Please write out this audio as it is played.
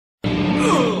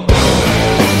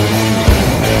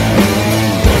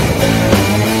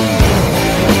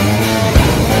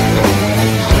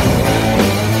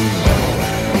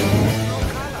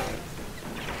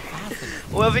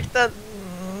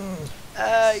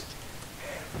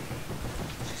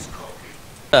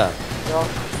Ja.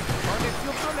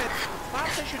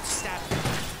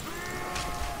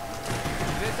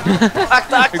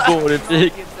 Akta! Hur går det,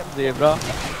 Fik? Det är bra.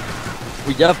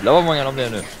 Åh jävlar vad många de är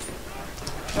nu.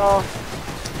 Ja.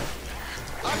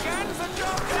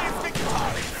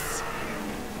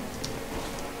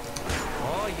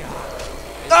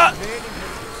 Ah!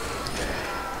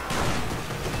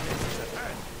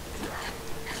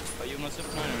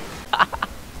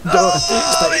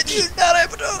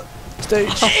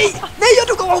 Stage. Nej, jag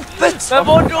tog av hoppet! Men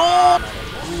vadå?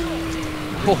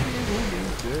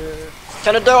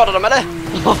 Kan du döda dem eller?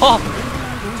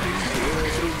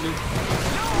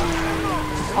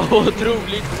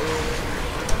 Otroligt.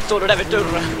 Står du där vid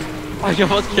dörren? Ja,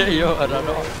 vad ska jag göra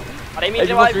då? Ja, det är Du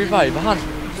min måste revive. reviva han.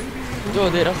 Ja,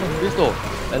 deras zombies då.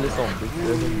 Eller zombies,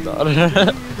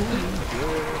 hundar.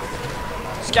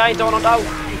 Ska inte ha någon down.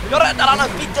 Jag räddar han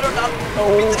mitt i rundan.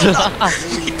 Mitt i rundan.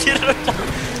 Mitt i rundan.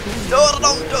 Dör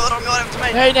dem, jag är efter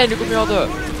mig. Nej, nu kommer jag dö.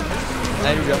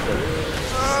 Nej, nu blir jag inte.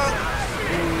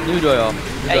 Nu dör jag.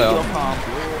 Nu dör jag.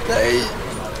 Nej.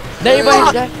 Nej, vad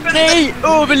är det? Nej,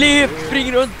 överlev!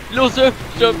 Spring runt, lås upp,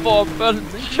 köp vapen.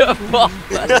 Köp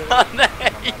vapen.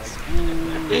 Nej.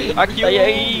 Akta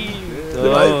dig.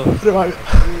 Revive.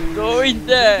 Dö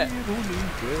inte.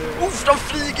 Uff, de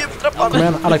flyger upp trappan. Kom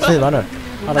igen, alla knivar nu.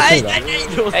 Alla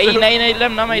knivar. Nej,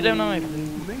 lämna mig.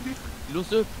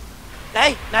 Lås upp.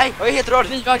 Nej, jag är helt rörd.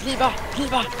 Kniva.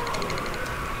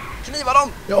 Kniva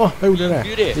dem. Ja, jag gjorde det.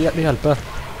 Gör det. Det hjälper.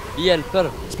 Vi hjälper.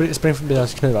 Spring förbi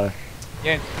hans knivar.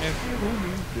 Ja, nu.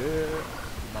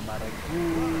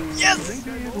 Yes!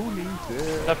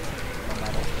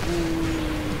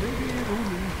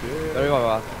 Där är jag,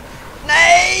 va?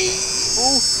 Nej!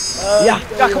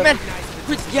 Ja, kom igen.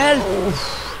 Skjut, hjälp.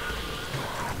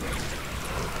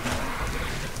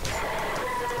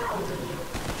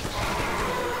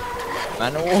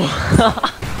 Men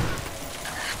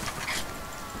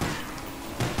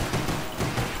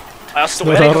Ja, jag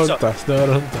står här också. Snurra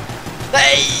runt.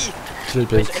 Nej! Kryp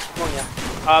Det är hit. så många.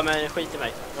 Ja, men skit i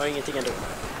mig. Jag har ingenting ändå.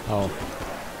 Ja.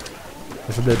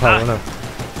 Det får bli power nu.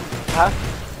 Här?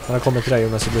 Han har kommit till dig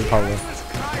men så blir det power.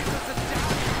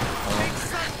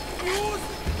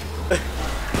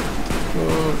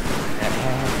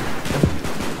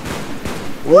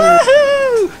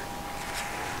 Woohoo!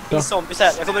 Ja. Min zombies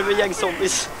här. Jag kommer med gäng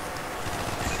zombies.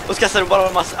 Och så kastar du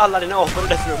bara alla dina apor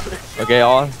där nu. okej,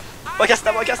 ja. Bara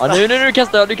kasta. Ja, nu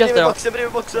kastar jag.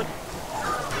 Bredvid boxen.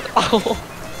 Au.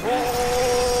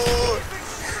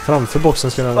 Framför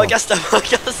boxen ska den Bara vara. kasta.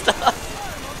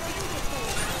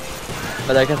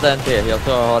 Men där kastar jag en till. Jag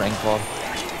tror jag har en kvar.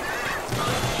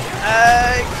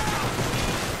 Nej!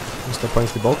 Måste poäng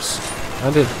till box.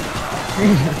 En till.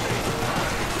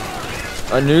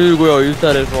 Ja, nu går jag ut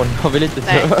härifrån. Jag vill inte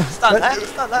Nej, dö. stanna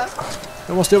här.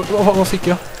 Jag måste... Vad fick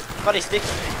jag? Ballistik.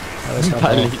 Ja, det ska jag ta.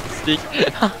 Ballistik.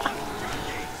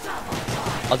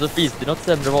 Alltså finns det något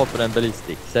sämre vapen än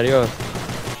ballistik? Seriöst.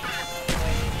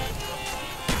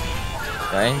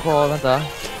 Jag är en kvar, vänta.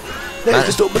 Nej,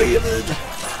 det står bredvid.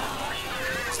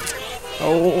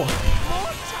 Åh.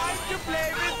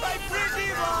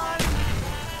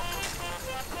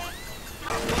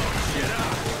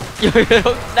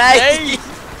 Nej!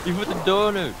 Vi får inte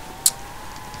dö nu.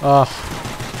 Ah.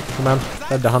 Kom igen.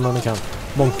 Rädda han om ni kan.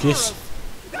 Monkeys.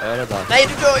 Jag är rädd. Nej,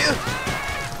 du dör ju!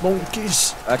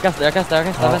 Monkeys. Jag kastar.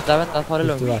 Ja. Vänta, ta det Inte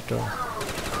lugnt. värt det.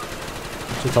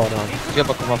 Så tar det han. Ska jag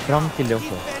bara komma fram till det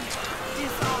också.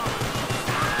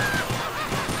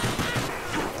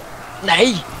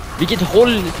 Nej! Vilket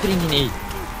håll springer ni?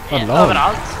 Alla håll.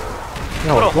 Överallt.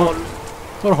 Ja,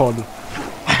 var håll.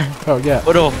 Höger.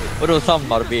 Vadå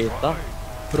samarbeta?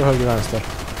 För höger vänster.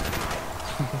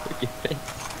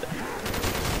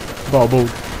 Bara bord.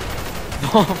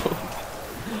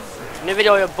 Nu vill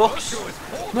jag göra box.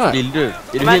 Nej. Vill du?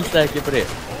 Är du helt säker på det?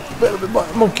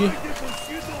 Monkey.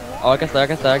 Ja, jag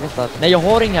kastar. Nej, jag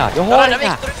har inga. Jag räddar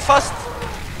Victor fast.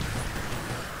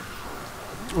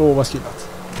 Åh, vad skillat.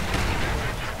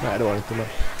 Nej, det var inte med.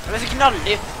 Jag är så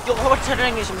knallig. Jag har varit så här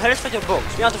länge som helst för att göra box.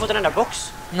 Men jag har inte fått en enda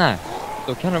box. Nej,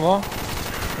 så kan det vara.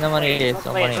 När man är som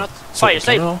Vad man är det för är. något?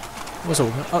 Fireside. Ja, vad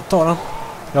såg jag? Ta den.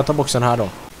 Jag tar boxen här då.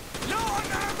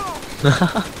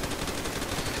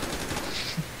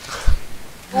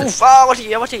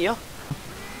 Vart är jag?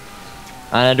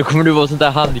 Nej, då kommer du vara sånt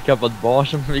där handikappat barn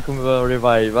som vi kommer behöva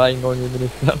reviva en gång i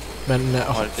minuten. Men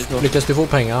Ja, det är så. lyckas du få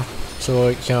pengar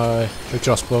så kan jag ett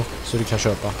crossbow så du kan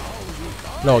köpa.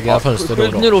 Laga fönster då och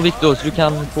Skjut då. nu då, Victor, så du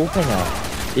kan få pengar.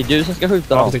 Det är du som ska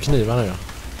skjuta Ja, dem. lite knivar nu då.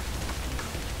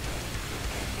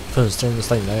 Fönstren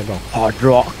stängda är bra. Hard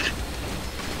rock.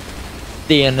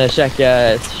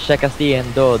 käka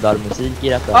sten dödar musik i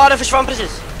detta. Ja, det försvann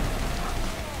precis.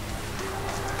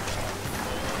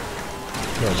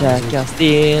 Käka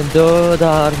sten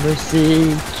dödar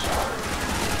musik.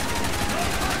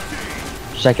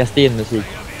 Käka stenmusik.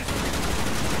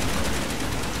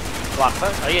 Varför?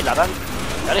 Jag gillar den.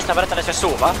 Jag lyssnar på detta när jag ska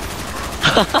sova.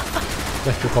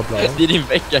 Veckokopplar. Det är din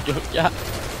veckaklocka.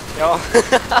 Ja.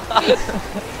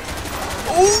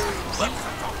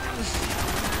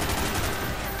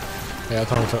 Jag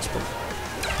tar en tröst på.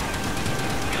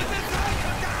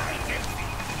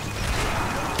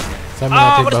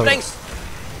 Vad det sprängs!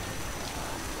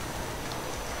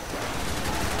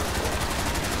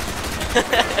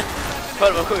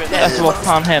 Hör vad sjukt det är. Alltså vad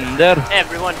fan händer?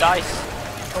 Everyone dies.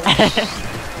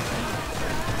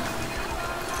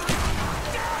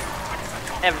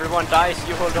 Everyone dies,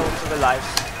 you hold on to the lives.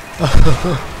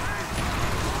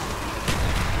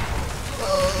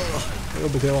 Vad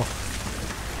jobbigt det var.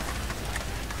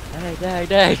 Nej.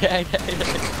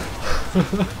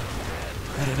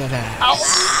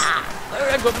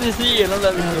 Jag går precis igenom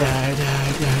den.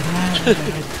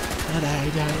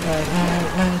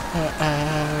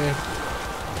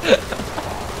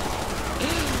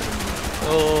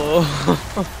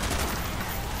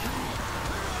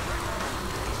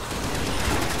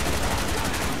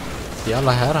 Det är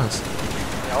alla här hans.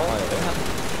 Ja,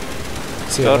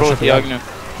 Jag råkar jag nu.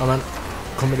 Ja, men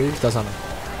kommer du ut där sen?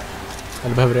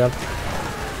 Eller behöver du hjälp?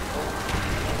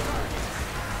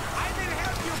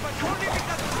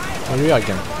 Är du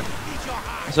jaggen?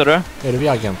 Vad sa du? Är du vid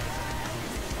jaggen?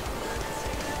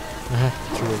 Nej,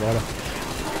 tror det var det.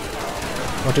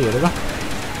 Vart är du då?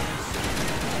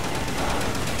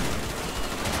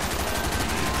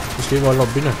 Du ska ju vara i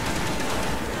lobby nu.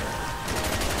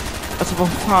 Alltså vad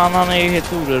fan, han är ju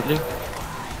helt odödlig.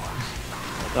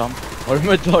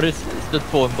 Har du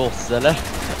stött på en boss eller?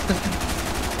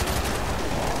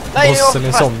 nej, Bossen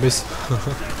är zombies.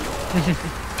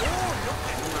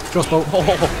 Crossbow.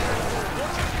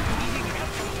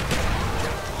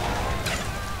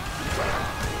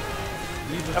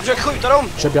 Jag försöker skjuta dem.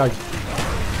 Köp jag.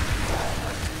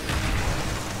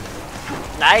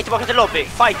 Nej, tillbaka till lobby.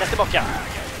 Fightas tillbaka.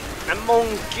 Men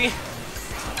monkey.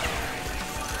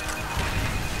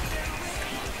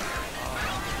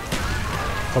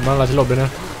 Kommer alla till lobby nu.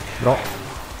 Bra.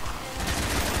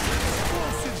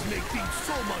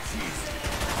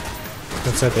 Jag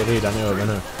kan säga att det redan är över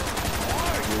nu.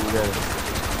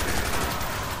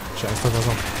 Känns det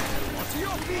så?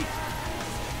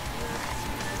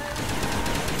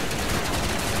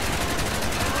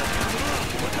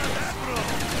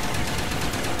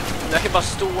 Jag kan bara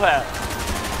stå här.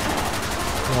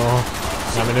 Ja.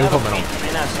 Nej, men nu kommer de.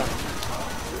 Min näsa.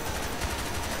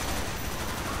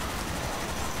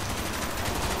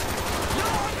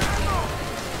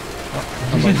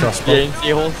 Han bara crossbow. James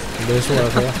i håll. Det är så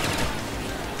jag säger.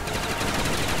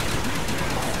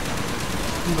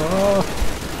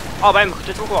 Ja, bara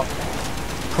M72 kvar.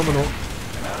 Kommer nog.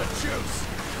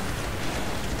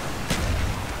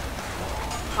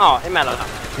 Ja, emellan.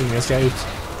 Ingen ska ut.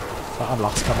 För alla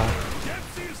ska med.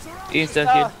 Instant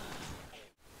kill.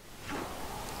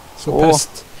 Så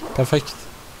pest. Perfekt.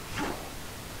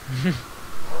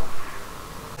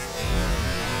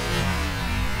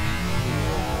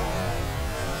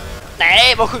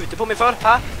 Nej, vad skjuter på mig för?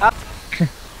 Ha?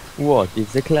 What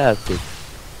is a classic?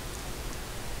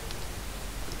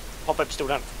 Hoppa upp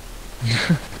pistolen.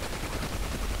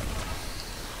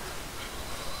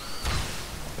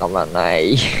 Ja men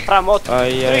nej. Framåt.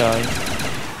 Aj.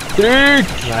 Tryck!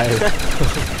 Nej.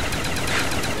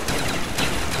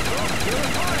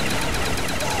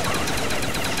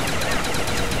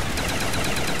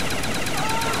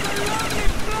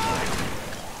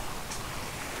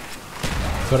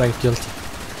 För enkelt.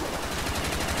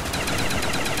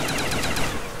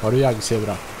 Har du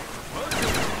jagzebra?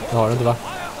 Det har du inte, va?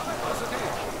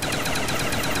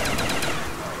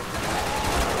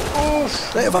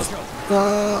 Nej, fast...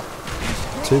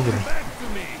 Tur.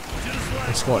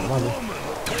 Jag skadar mig aldrig.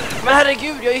 Men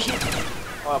herregud, jag är helt...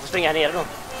 Ja, jag får springa ner då.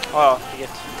 Ja, det är gött.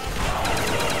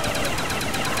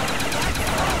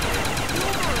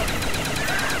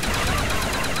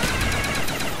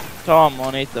 Ta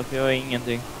monita för jag har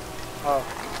ingenting. Ja.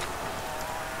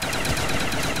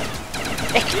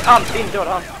 Äcklig Albin, dör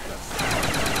han.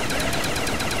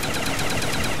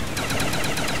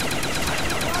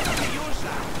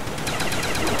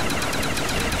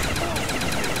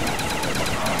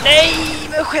 Nej,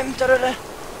 men skämtar du eller?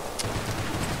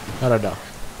 Jag är där.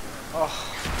 Ja,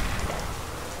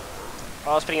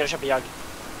 jag springer och köper jag.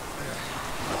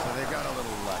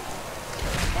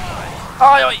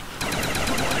 Aj, oj.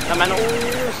 Nej, men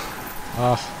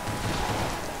Ah.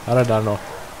 Jag räddar den då.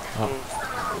 Ja.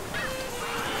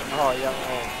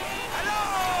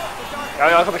 Ja,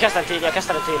 jag kommer kasta den till. Jag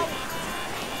kastar den till.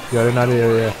 Gör det när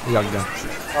du är i jagden.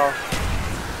 Ja.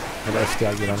 Eller efter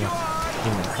jagden. Innan.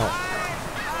 Ja.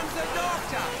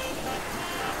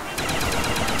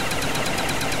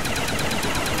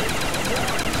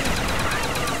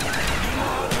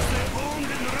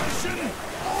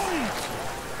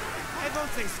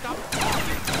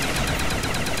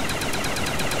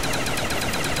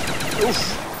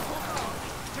 Uff.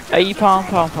 Nej, pam.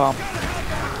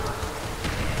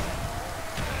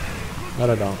 Jag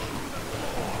räddar han.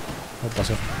 Hoppas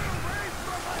jag.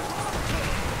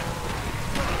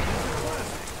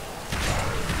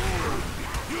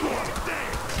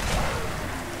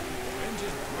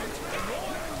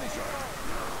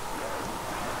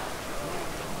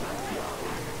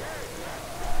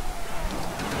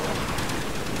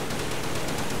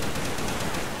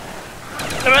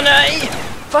 Men nej!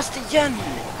 Fast igen!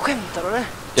 Skämtar du det?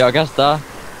 Jag kastar.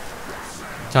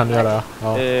 Kan du göra det?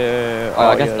 Ja.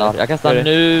 Ja, jag kastar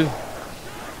nu.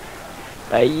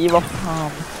 Nej, vad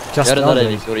fan. Kasta Jag räddar dig,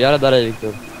 aldrig. Viktor. Jag räddar dig,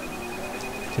 Viktor.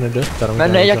 Kan du dötta dem?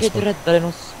 Men nej, jag kan inte rädda dig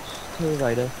någon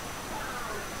iväg det.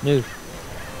 Nu.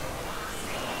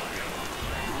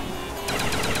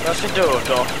 Jag ska dö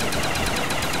då.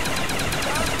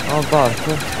 Ja,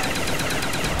 varför?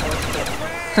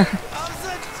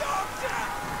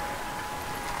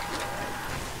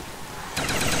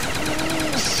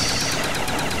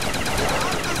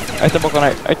 Akta bakom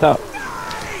dig, akta.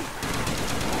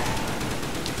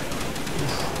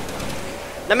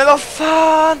 Nej men vad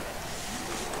fan!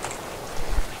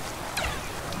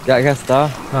 Jag kastar.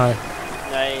 Nej.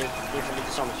 Nej, det är för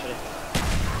lite sånt för det.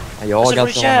 Ja, jag Alltså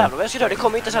kastar. jävlar, jag ska dö. Det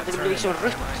kommer inte så att det blir liksom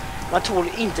rött. Man tål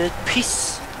inte ett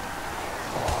piss.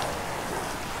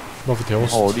 Varför till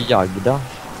oss? Har du jagda?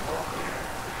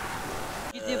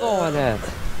 Det var eller?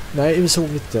 Nej, vi såg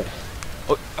inte.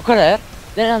 Och kolla här.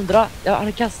 Den andra, jag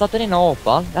hade kastat den ena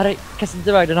apan. Jag hade kastat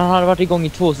iväg den, han hade varit igång i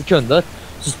 2 sekunder.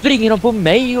 Så springer de på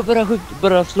mig och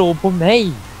börjar slå på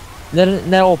mig.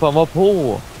 När apan var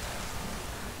på.